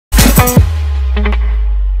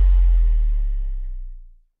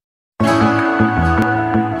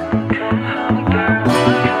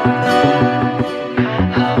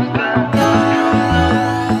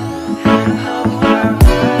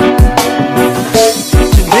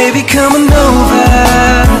coming over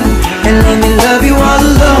and let me love you all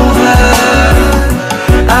over.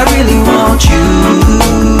 I really want you,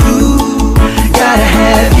 gotta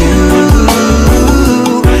have you.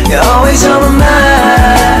 You're always on my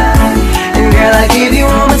mind, and girl, I give you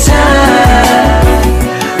all my time.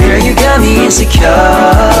 Girl, you got me insecure.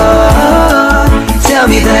 Tell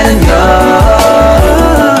me that I'm yours.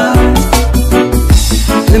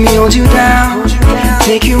 Let me hold you down,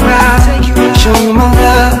 take you out, show you my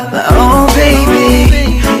love, oh baby.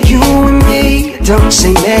 You and me, don't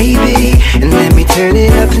say maybe, and let me turn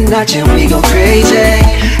it up a notch and we go crazy.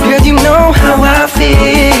 Girl, you know how I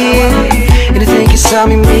feel, and I think it's time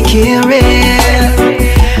we make it real.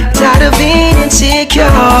 Tired of being insecure,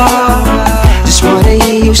 just wanna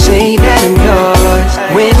hear you say that I'm yours.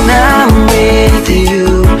 When I'm with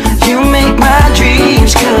you, you make my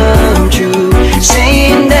dreams come true.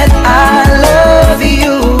 Saying that I love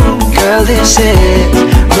you, girl, this is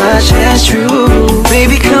much as true.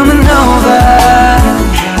 Baby, coming over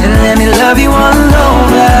and let me love you all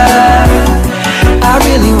over. I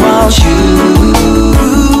really want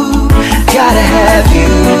you, gotta have you.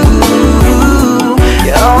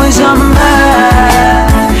 You're always on my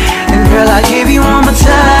mind, and girl, I give you all my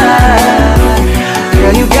time.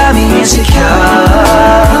 Girl, you got me insecure.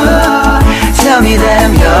 Tell me that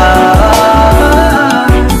I'm yours.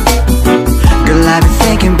 Girl, I've been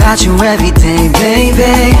thinking about you every day,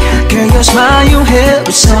 baby. Girl, your smile, your hair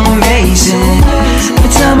was so amazing.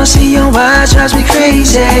 Every time I see your eyes, drives me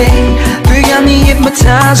crazy. Girl, you got me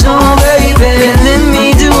hypnotized, oh baby. Let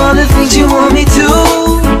me do all the things you want me to.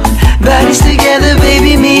 Bodies together,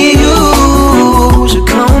 baby, me and you. So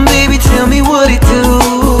come on, baby, tell me what it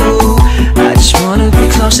do. I just wanna be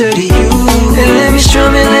closer to you. And let me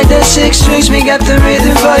strum it like that 6 strings. We got the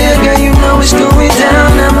rhythm for you, girl, you know it's going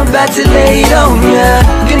down. I'm about to lay it on ya.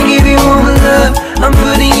 Gonna give you all my love, I'm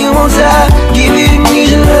putting you on top. Give you the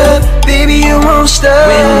needs of love, baby, you won't stop.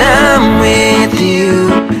 When I'm with you,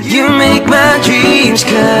 you make my dreams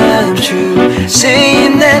come true.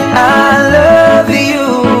 Saying that I love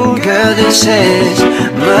you, girl, this is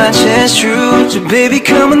much as true. So baby,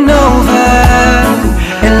 coming over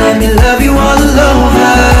and let me love you all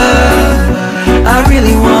over. I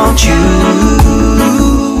really want you,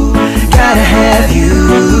 gotta have you.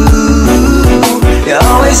 You're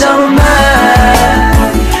always on my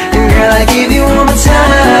mind, and girl, I give you all my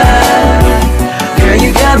time. Girl,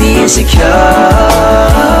 you got me insecure.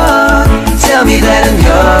 Tell me that I'm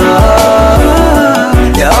yours.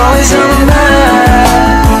 You're always on my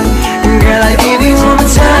mind, and girl, I give you all my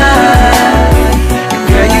time.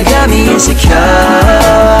 Girl, you got me insecure.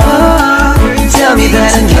 Tell me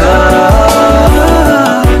that I'm yours.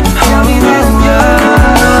 Tell me that I'm yours.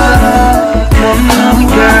 Come over,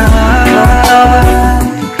 girl,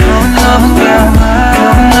 come over, girl,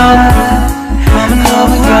 come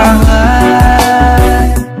over, girl.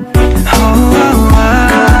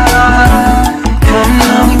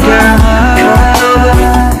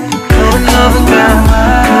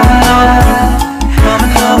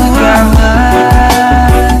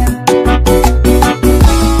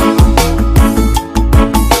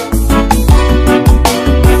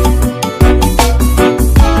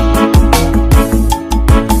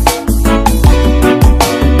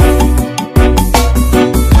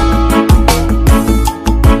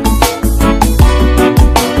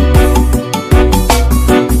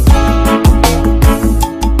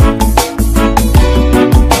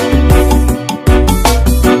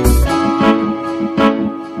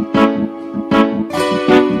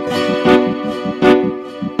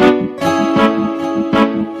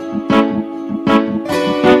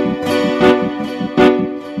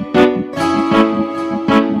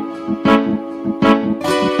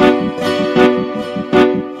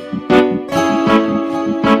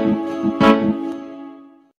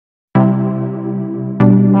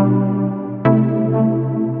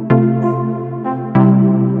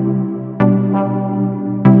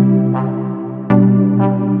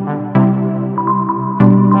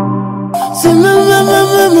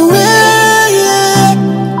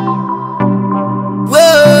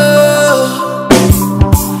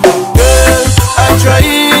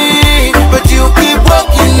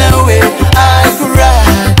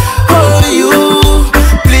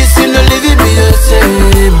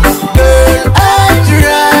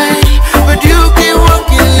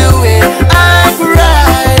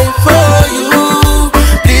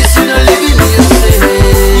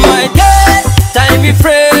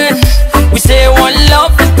 Say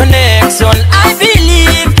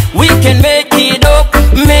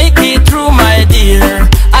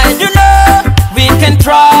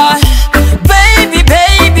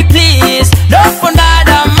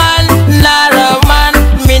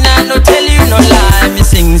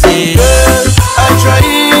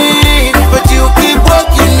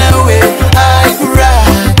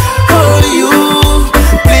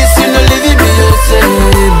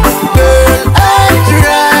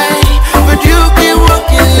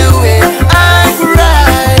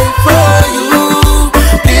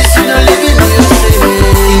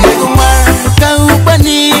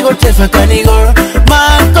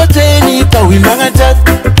we mangatak.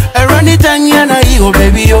 I run it and yana ego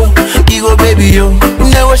baby yo, ego baby yo.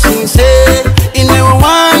 Never seen say, you never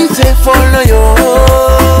want to follow yo.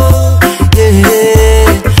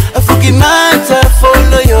 Yeah, I fucking man to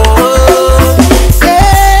follow yo.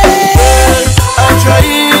 Yeah, I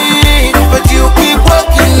try, but you keep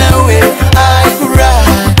walking away. I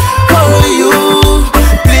cry for you,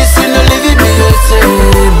 please you know leave me the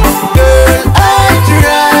same. Girl, I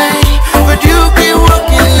try, but you keep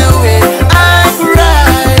walking away. I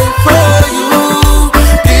cry for you,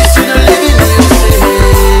 please you know leave me the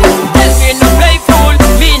same. Tell me no play fool,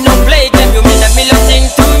 me no play them. You mean a million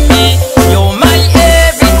things to me. You're my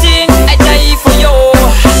everything, I die for you,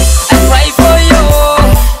 I cry for you.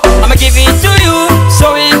 I'ma give it to you,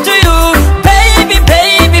 show it to you. Baby,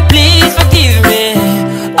 baby, please forgive me.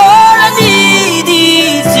 All I need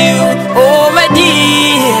is you, oh my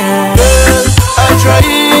dear. Girl, I try,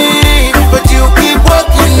 but you keep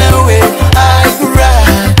walking away. I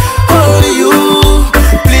cry for you,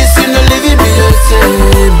 please you know leave me the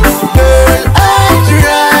same. Girl, I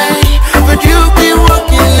try, but you keep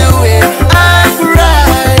walking away. I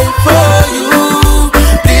cry for you,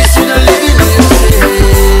 please you know leave me the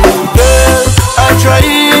same. Girl, I try,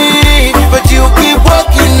 but you keep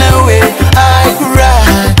walking away. I cry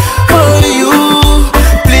for you,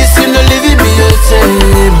 please you know leave me the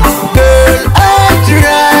same. Girl, I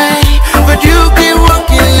try, but you keep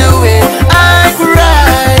walking away. I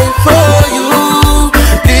cry for you,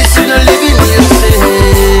 please you know leave me the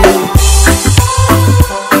same.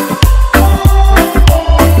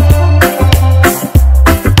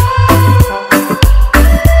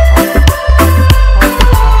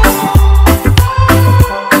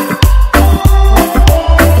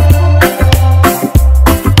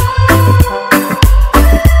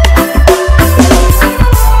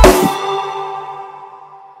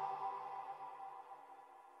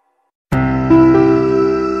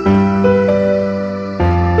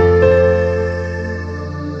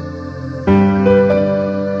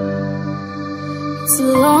 It's a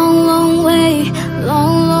long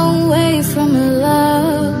way from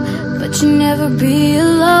love. But you never be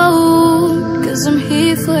alone, 'cause I'm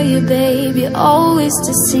here for you, baby. Always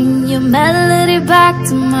to sing your melody back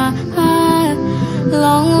to my heart.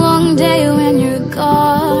 Long day when you're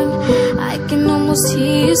gone, I can almost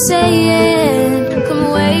hear you saying, come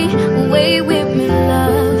away,